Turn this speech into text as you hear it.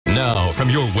Now, from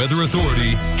your Weather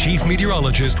Authority, Chief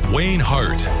Meteorologist Wayne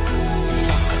Hart.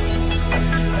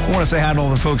 I want to say hi to all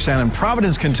the folks down in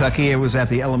Providence, Kentucky. I was at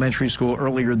the elementary school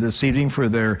earlier this evening for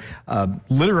their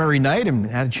literary night and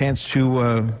had a chance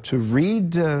to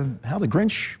read why the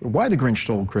Grinch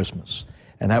Stole Christmas.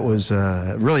 And that was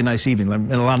a really nice evening.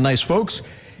 And a lot of nice folks.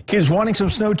 Kids wanting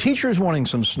some snow, teachers wanting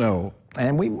some snow.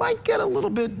 And we might get a little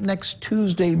bit next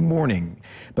Tuesday morning.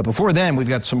 But before then, we've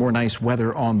got some more nice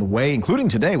weather on the way, including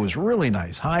today was really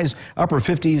nice. Highs upper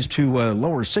 50s to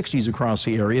lower 60s across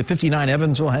the area. 59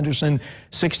 Evansville, Henderson,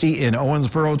 60 in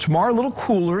Owensboro. Tomorrow a little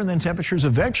cooler, and then temperatures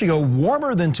eventually go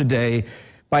warmer than today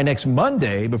by next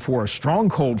Monday before a strong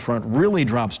cold front really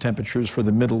drops temperatures for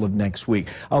the middle of next week.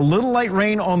 A little light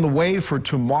rain on the way for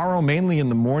tomorrow, mainly in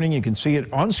the morning. You can see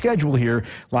it on schedule here.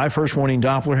 Live First Warning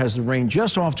Doppler has the rain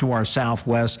just off to our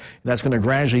southwest. That's going to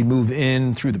gradually move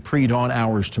in through the pre-dawn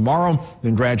hours tomorrow,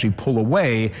 then gradually pull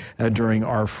away during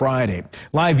our Friday.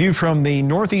 Live view from the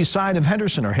northeast side of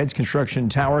Henderson, our Heads Construction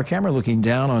Tower camera looking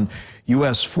down on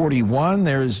US 41.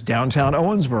 There's downtown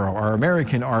Owensboro, our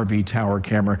American RV Tower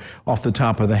camera off the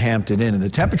top of the Hampton Inn. And the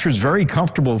temperature is very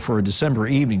comfortable for a December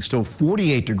evening, still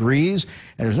 48 degrees,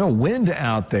 and there's no wind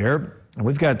out there. And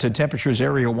we've got temperatures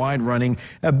area-wide running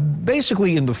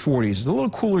basically in the 40s. It's a little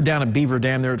cooler down at Beaver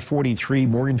Dam there at 43,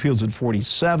 Morganfield's at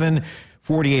 47.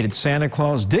 48 at Santa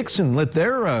Claus. Dixon lit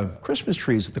their Christmas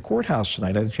trees at the courthouse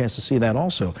tonight. I had a chance to see that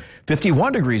also.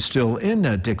 51 degrees still in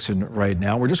Dixon right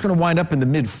now. We're just going to wind up in the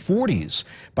mid-40s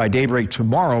by daybreak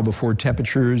tomorrow before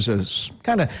temperatures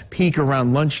kind of peak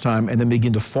around lunchtime and then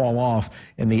begin to fall off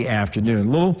in the afternoon.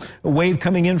 A little wave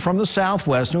coming in from the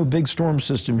southwest. No big storm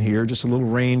system here. Just a little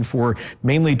rain for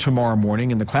mainly tomorrow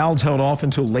morning. And the clouds held off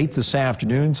until late this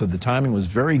afternoon, so the timing was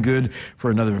very good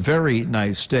for another very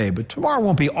nice day. But tomorrow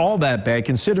won't be all that bad.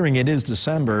 Considering it is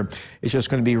December, it's just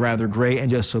going to be rather gray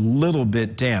and just a little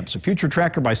bit damp. So future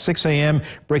tracker by 6 a.m.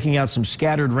 breaking out some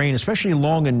scattered rain, especially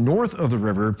along and north of the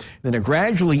river. Then it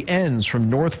gradually ends from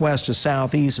northwest to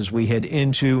southeast as we head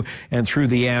into and through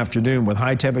the afternoon, with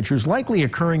high temperatures likely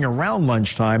occurring around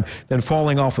lunchtime, then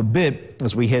falling off a bit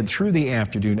as we head through the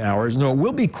afternoon hours. No, it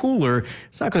will be cooler.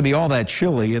 It's not going to be all that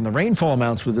chilly, and the rainfall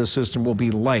amounts with this system will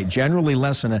be light, generally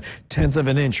less than 1/10 of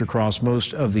an inch across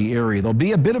most of the area. There'll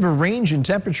be a bit of a range in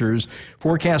temperatures,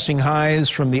 forecasting highs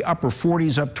from the upper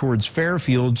 40s up towards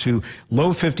Fairfield to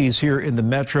low 50s here in the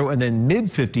metro, and then mid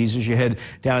 50s as you head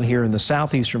down here in the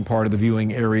southeastern part of the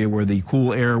viewing area where the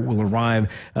cool air will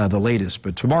arrive the latest.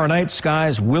 But tomorrow night,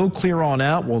 skies will clear on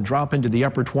out. We'll drop into the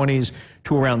upper 20s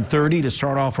to around 30 to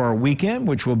start off our weekend,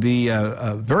 which will be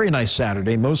a very nice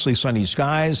Saturday. Mostly sunny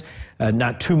skies,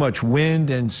 not too much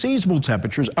wind, and seasonable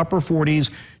temperatures, upper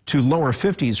 40s to lower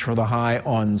 50s for the high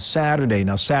on Saturday.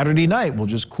 Now, Saturday night will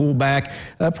just cool back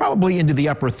probably into the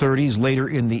upper 30s later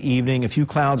in the evening. A few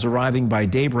clouds arriving by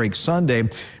daybreak Sunday,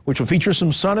 which will feature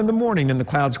some sun in the morning. Then the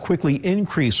clouds quickly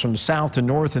increase from south to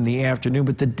north in the afternoon.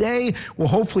 But the day will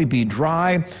hopefully be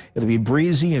dry. It'll be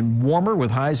breezy and warmer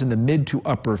with highs in the mid to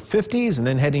upper 50s, and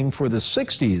then heading for the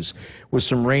 60s with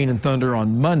some rain and thunder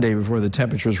on Monday before the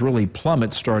temperatures really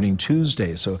plummet starting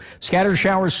Tuesday. So scattered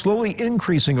showers slowly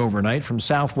increasing overnight from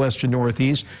southwest to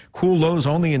northeast. Cool lows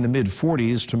only in the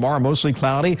mid-40s. Tomorrow mostly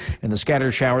cloudy, and the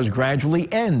scattered showers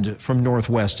gradually end from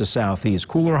northwest to southeast.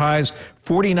 Cooler highs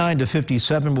 49 to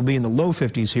 57 will be in the low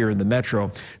 50s here in the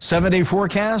metro. 7-day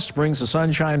forecast brings the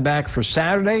sunshine back for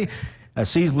Saturday. A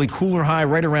seasonably cooler high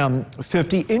right around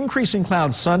 50. Increasing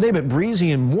clouds Sunday, but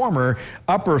breezy and warmer,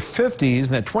 upper 50s.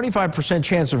 And that 25%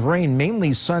 chance of rain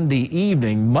mainly Sunday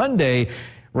evening. Monday,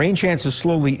 rain chances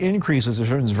slowly increase as it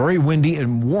turns very windy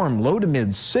and warm, low to mid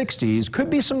 60s. Could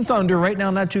be some thunder. Right now,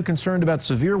 not too concerned about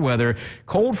severe weather.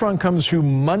 Cold front comes through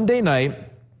Monday night.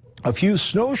 A few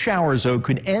snow showers, though,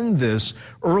 could end this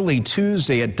early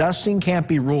Tuesday. A dusting can't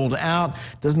be ruled out.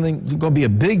 Doesn't think it's going to be a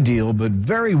big deal, but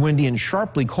very windy and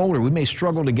sharply colder. We may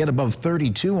struggle to get above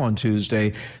 32 on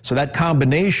Tuesday. So that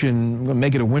combination will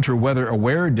make it a winter weather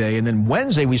aware day. And then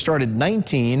Wednesday, we start at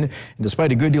 19. And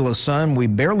despite a good deal of sun, we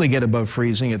barely get above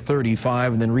freezing at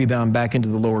 35 and then rebound back into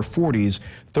the lower 40s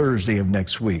Thursday of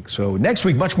next week. So next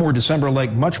week, much more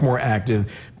December-like, much more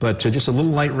active, but just a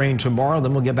little light rain tomorrow.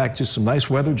 Then we'll get back to some nice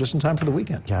weather just in time for the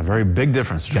weekend. Yeah, very big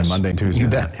difference between Monday and Tuesday. You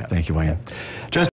bet. Yeah. Thank you, Wayne. Just